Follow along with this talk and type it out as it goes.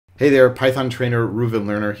Hey there, Python trainer Reuven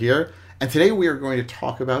Lerner here, and today we are going to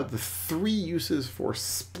talk about the 3 uses for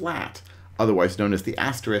splat, otherwise known as the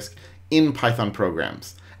asterisk, in Python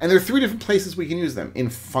programs. And there are 3 different places we can use them: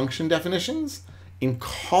 in function definitions, in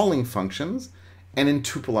calling functions, and in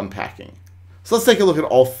tuple unpacking. So let's take a look at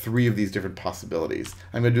all 3 of these different possibilities.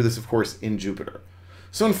 I'm going to do this, of course, in Jupyter.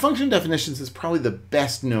 So in function definitions is probably the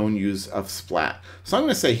best known use of splat. So I'm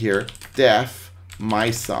going to say here, def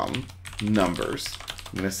mySum numbers.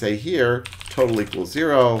 I'm going to say here, total equals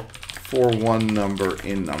 0 for one number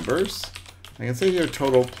in numbers. I can say here,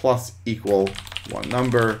 total plus equal one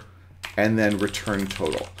number, and then return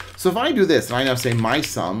total. So if I do this, and I now say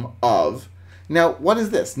mySum of, now what is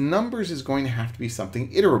this? Numbers is going to have to be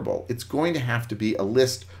something iterable. It's going to have to be a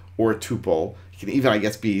list or a tuple. It can even, I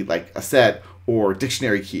guess, be like a set or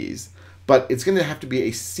dictionary keys. But it's going to have to be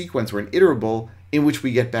a sequence or an iterable in which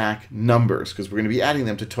we get back numbers, because we're going to be adding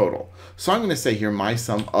them to total. So I'm going to say here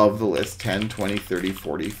mySum of the list 10, 20, 30,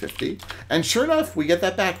 40, 50. And sure enough, we get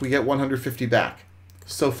that back. We get 150 back.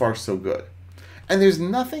 So far, so good. And there's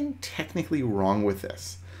nothing technically wrong with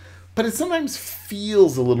this. But it sometimes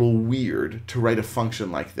feels a little weird to write a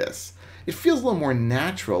function like this. It feels a little more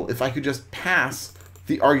natural if I could just pass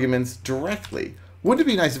the arguments directly. Wouldn't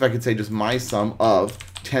it be nice if I could say just mySum of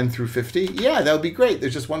 10 through 50? Yeah, that would be great.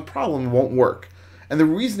 There's just one problem: it won't work. And the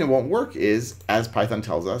reason it won't work is, as Python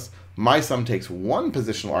tells us, mySum takes one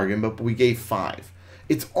positional argument, but we gave 5.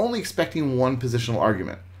 It's only expecting one positional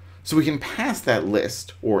argument. So we can pass that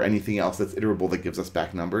list or anything else that's iterable that gives us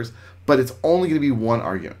back numbers, but it's only going to be one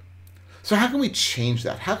argument. So how can we change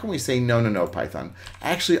that? How can we say, no, Python,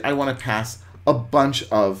 actually I want to pass a bunch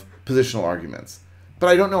of positional arguments, but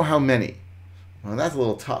I don't know how many? Well, that's a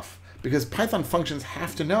little tough, because Python functions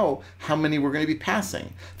have to know how many we're going to be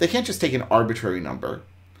passing. They can't just take an arbitrary number,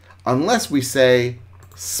 unless we say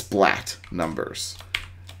splat numbers.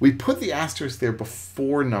 We put the asterisk there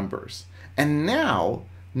before numbers, and now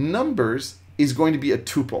numbers is going to be a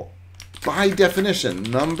tuple. By definition,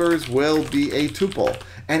 numbers will be a tuple,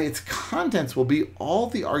 and its contents will be all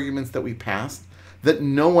the arguments that we passed that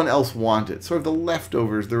no one else wanted, sort of the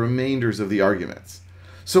leftovers, the remainders of the arguments.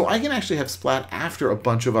 So I can actually have splat after a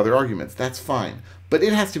bunch of other arguments. That's fine. But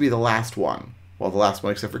it has to be the last one. Well, the last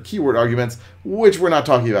one except for keyword arguments, which we're not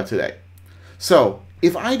talking about today. So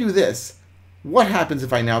if I do this, what happens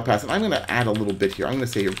if I now pass? And I'm going to add a little bit here. I'm going to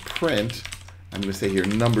say here print. I'm going to say here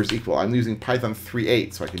numbers equal. I'm using Python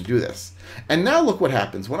 3.8, so I can do this. And now look what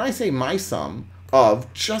happens. When I say mySum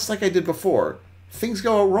of, just like I did before, things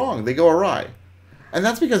go wrong. They go awry. And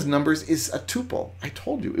that's because numbers is a tuple. I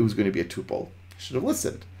told you it was going to be a tuple. Should have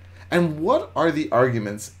listened. And what are the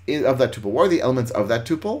arguments of that tuple? What are the elements of that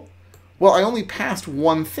tuple? Well, I only passed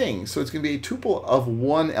one thing, so it's going to be a tuple of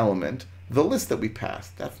one element, the list that we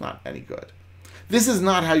passed. That's not any good. This is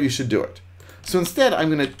not how you should do it. So instead, I'm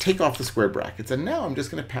going to take off the square brackets, and now I'm just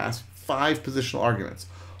going to pass 5 positional arguments.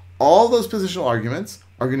 All those positional arguments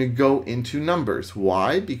are going to go into numbers.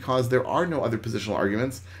 Why? Because there are no other positional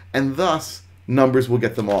arguments, and thus numbers will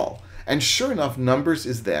get them all. And sure enough, numbers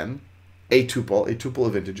is then a tuple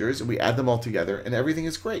of integers, and we add them all together, and everything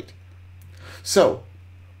is great. So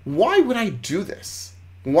why would I do this?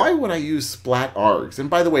 Why would I use Splatargs? And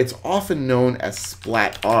by the way, it's often known as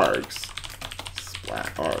Splatargs.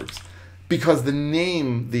 Splatargs. Because the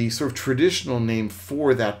name, the sort of traditional name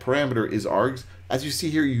for that parameter is args. As you see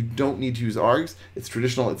here, you don't need to use args. It's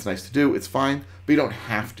traditional, it's nice to do, it's fine, but you don't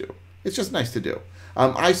have to. It's just nice to do.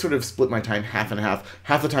 I sort of split my time half and half.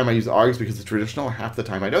 Half the time I use args because it's traditional, half the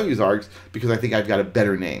time I don't use args because I think I've got a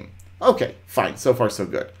better name. Okay, fine, so far so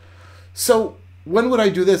good. So when would I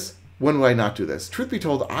do this? When would I not do this? Truth be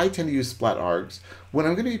told, I tend to use Splatargs when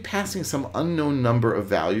I'm going to be passing some unknown number of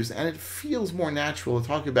values, and it feels more natural to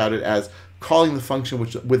talk about it as calling the function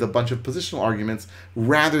with a bunch of positional arguments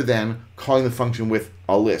rather than calling the function with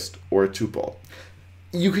a list or a tuple.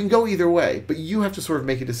 You can go either way, but you have to sort of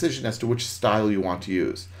make a decision as to which style you want to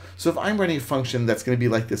use. So if I'm writing a function that's going to be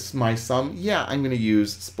like this mySum, yeah, I'm going to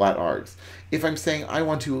use Splatargs. If I'm saying I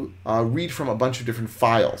want to read from a bunch of different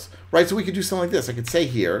files, right? So we could do something like this. I could say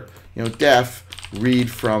here, def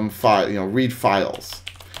read from file, read files,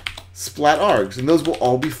 Splatargs, and those will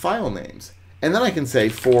all be file names. And then I can say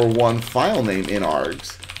for one file name in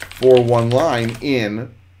args, for one line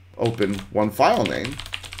in open one file name,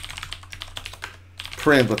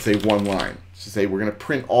 print, let's say, one line. So say we're going to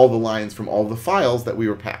print all the lines from all the files that we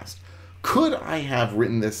were passed. Could I have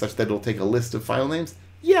written this such that it'll take a list of file names?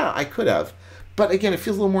 Yeah, I could have. But again, it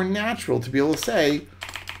feels a little more natural to be able to say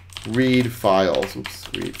read files,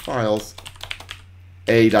 read files,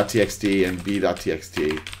 a.txt and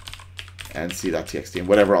b.txt and c.txt and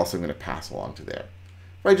whatever else I'm going to pass along to there.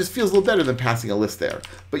 right? It just feels a little better than passing a list there.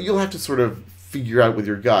 But you'll have to sort of figure out with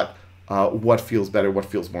your gut what feels better, what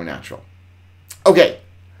feels more natural. Okay,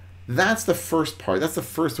 that's the first part. That's the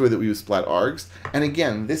first way that we use Splatargs. And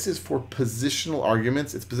again, this is for positional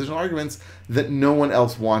arguments. It's positional arguments that no one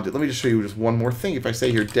else wanted. Let me just show you just one more thing. If I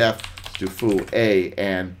say here def, let's do foo, A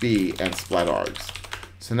and B and Splatargs.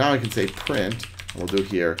 So now I can say print, and we'll do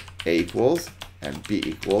here A equals, and B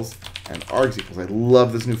equals, and args equals. I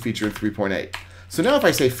love this new feature in 3.8. So now if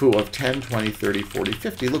I say foo of 10, 20, 30, 40,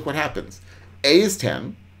 50, look what happens. A is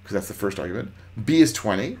 10, because that's the first argument. B is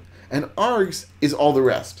 20, and args is all the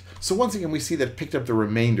rest. So once again, we see that it picked up the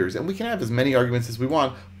remainders, and we can have as many arguments as we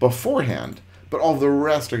want beforehand, but all the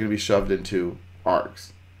rest are going to be shoved into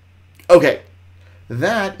args. Okay,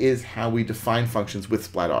 that is how we define functions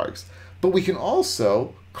with Splatargs. But we can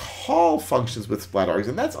also call functions with Splatargs,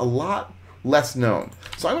 and that's a lot less known.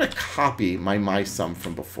 So I'm going to copy my MySum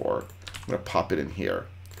from before. I'm going to pop it in here.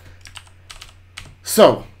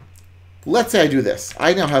 So let's say I do this.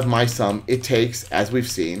 I now have MySum. It takes, as we've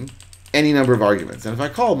seen, any number of arguments. And if I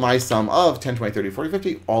call MySum of 10, 20, 30, 40,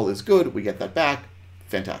 50, all is good. We get that back.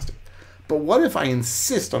 Fantastic. But what if I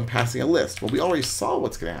insist on passing a list? Well, we already saw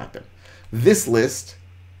what's going to happen. This list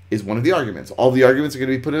is one of the arguments. All the arguments are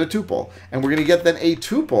going to be put in a tuple. And we're going to get then a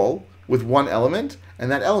tuple with one element,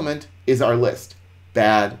 and that element is our list.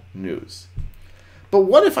 Bad news. But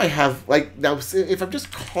what if I have, like, now, if I'm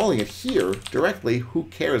just calling it here directly, who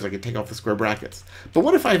cares? I can take off the square brackets. But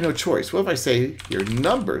what if I have no choice? What if I say here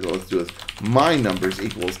numbers? Well, let's do this. My numbers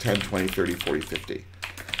equals 10, 20, 30, 40, 50.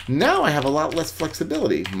 Now I have a lot less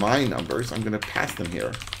flexibility. My numbers, I'm going to pass them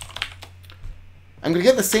here. I'm going to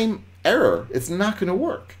get the same error. It's not going to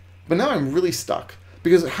work. But now I'm really stuck.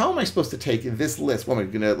 Because how am I supposed to take this list? What am I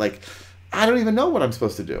going to, like, I don't even know what I'm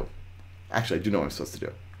supposed to do. Actually, I do know what I'm supposed to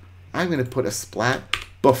do. I'm going to put a splat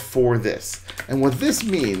before this. And what this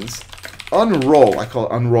means, unroll, I call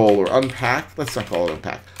it unroll or unpack. Let's not call it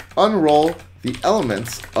unpack. Unroll the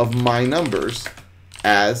elements of my numbers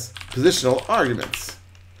as positional arguments.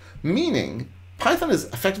 Meaning, Python is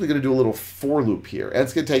effectively going to do a little for loop here. And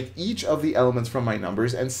it's going to take each of the elements from my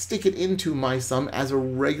numbers and stick it into MySum as a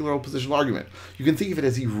regular old positional argument. You can think of it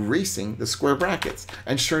as erasing the square brackets.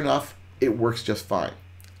 And sure enough, it works just fine.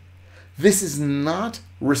 This is not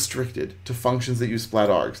restricted to functions that use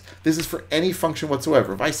Splatargs. This is for any function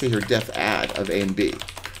whatsoever. If I say here def add of A and B,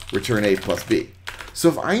 return A plus B. So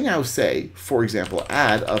if I now say, for example,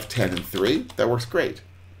 add of 10 and 3, that works great.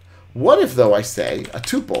 What if, though, I say a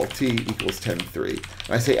tuple, t equals 10 and 3, and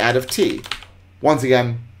I say add of t? Once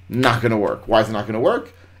again, not going to work. Why is it not going to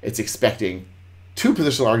work? It's expecting two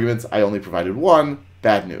positional arguments. I only provided one.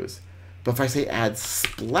 Bad news. But if I say add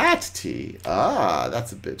splat t,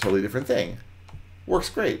 that's a totally different thing.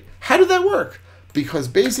 Works great. How did that work? Because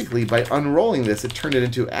basically by unrolling this, it turned it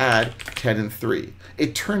into add 10 and 3.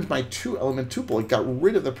 It turned my two-element tuple. It got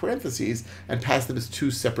rid of the parentheses and passed them as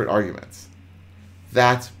two separate arguments.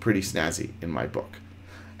 That's pretty snazzy in my book.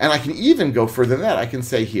 And I can even go further than that. I can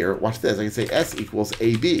say here, watch this. I can say s equals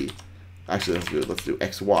ab. Actually, let's do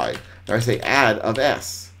xy. Now I say add of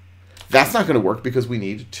s. That's not going to work because we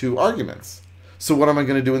need two arguments. So what am I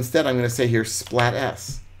going to do instead? I'm going to say here splat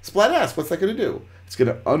s. Splat s, what's that going to do? It's going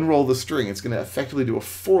to unroll the string. It's going to effectively do a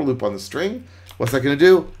for loop on the string. What's that going to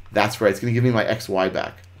do? That's right. It's going to give me my xy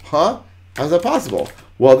back. Huh? How's that possible?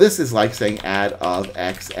 Well, this is like saying add of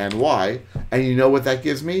x and y. And you know what that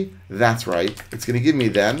gives me? That's right. It's going to give me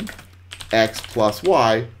then x plus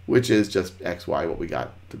y, which is just xy, what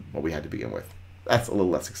we had to begin with. That's a little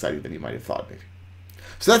less exciting than you might have thought, maybe.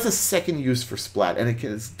 So that's a second use for splat, and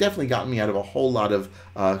it's definitely gotten me out of a whole lot of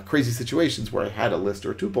crazy situations where I had a list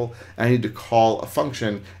or a tuple, and I needed to call a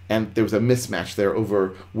function, and there was a mismatch there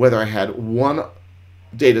over whether I had one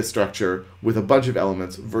data structure with a bunch of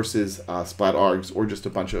elements versus Splatargs, or just a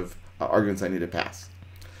bunch of arguments I need to pass.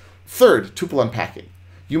 Third, tuple unpacking.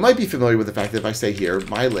 You might be familiar with the fact that if I say here,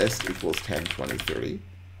 my list equals 10, 20, 30,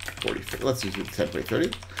 40, 50. Let's use 10, 20, 30.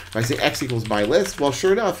 If I say x equals my list, well,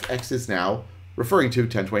 sure enough, x is now referring to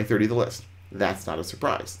 10, 20, 30, the list. That's not a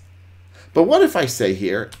surprise. But what if I say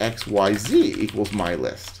here, x, y, z equals my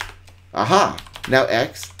list? Aha! Now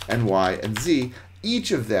x and y and z,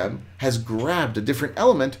 each of them has grabbed a different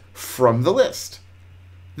element from the list.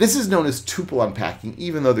 This is known as tuple unpacking,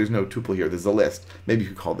 even though there's no tuple here, there's a list. Maybe you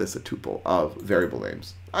could call this a tuple of variable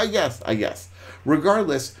names. I guess.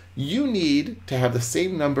 Regardless, you need to have the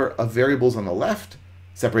same number of variables on the left,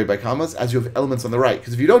 separated by commas, as you have elements on the right.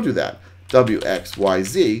 Because if you don't do that, w, x, y,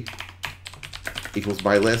 z equals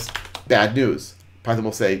my list, bad news. Python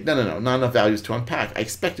will say, no, not enough values to unpack. I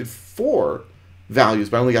expected 4 values,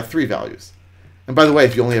 but I only got 3 values. And by the way,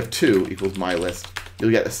 if you only have 2 equals my list,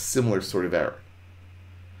 you'll get a similar sort of error.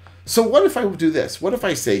 So what if I do this? What if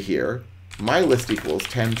I say here, my list equals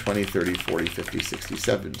 10, 20, 30, 40, 50, 60,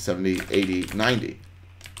 70, 80, 90.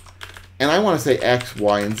 And I want to say x,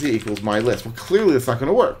 y, and z equals my list. Well, clearly that's not going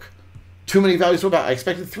to work. Too many values to about. I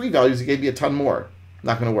expected 3 values. You gave me a ton more.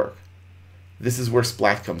 Not going to work. This is where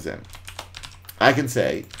splat comes in. I can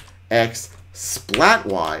say x splat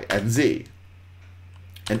y and z.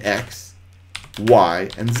 And x, y,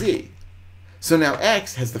 and z. So now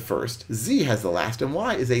x has the first, z has the last, and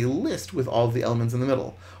y is a list with all of the elements in the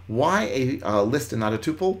middle. Why a list and not a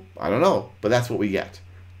tuple? I don't know, but that's what we get.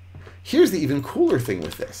 Here's the even cooler thing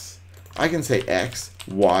with this. I can say x,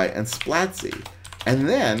 y, and splat z, and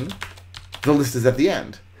then the list is at the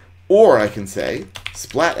end. Or I can say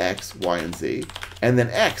splat x, y, and z, and then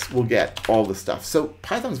x will get all the stuff. So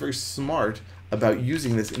Python's very smart about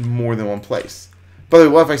using this in more than one place. By the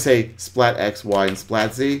way, what if I say splat x, y, and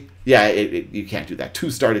splat z? Yeah, you can't do that.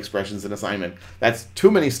 2 start expressions in assignment. That's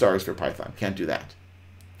too many stars for Python. Can't do that.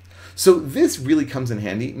 So this really comes in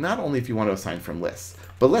handy, not only if you want to assign from lists,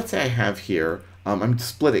 but let's say I have here, I'm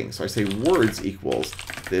splitting. So I say words equals,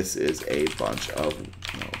 this is a bunch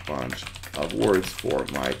of words for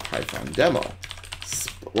my Python demo.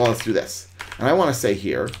 Well, let's do this. And I want to say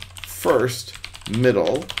here, first,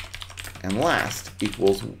 middle, and last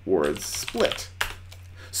equals words split.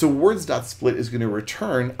 So words.split is going to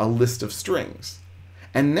return a list of strings.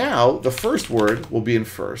 And now the first word will be in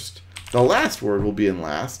first, the last word will be in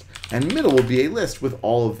last, and middle will be a list with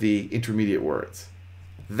all of the intermediate words.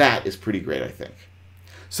 That is pretty great, I think.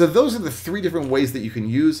 So those are the 3 different ways that you can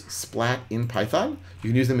use splat in Python.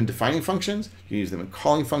 You can use them in defining functions, you can use them in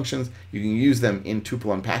calling functions, you can use them in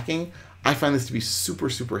tuple unpacking. I find this to be super,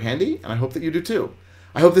 super handy, and I hope that you do too.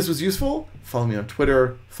 I hope this was useful. Follow me on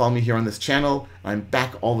Twitter, follow me here on this channel. I'm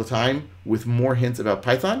back all the time with more hints about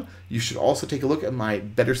Python. You should also take a look at my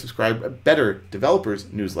Better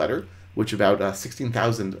Developers newsletter, which about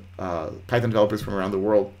 16,000 Python developers from around the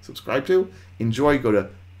world subscribe to. Enjoy, go to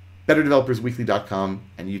betterdevelopersweekly.com,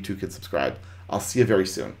 and you too can subscribe. I'll see you very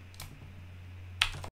soon.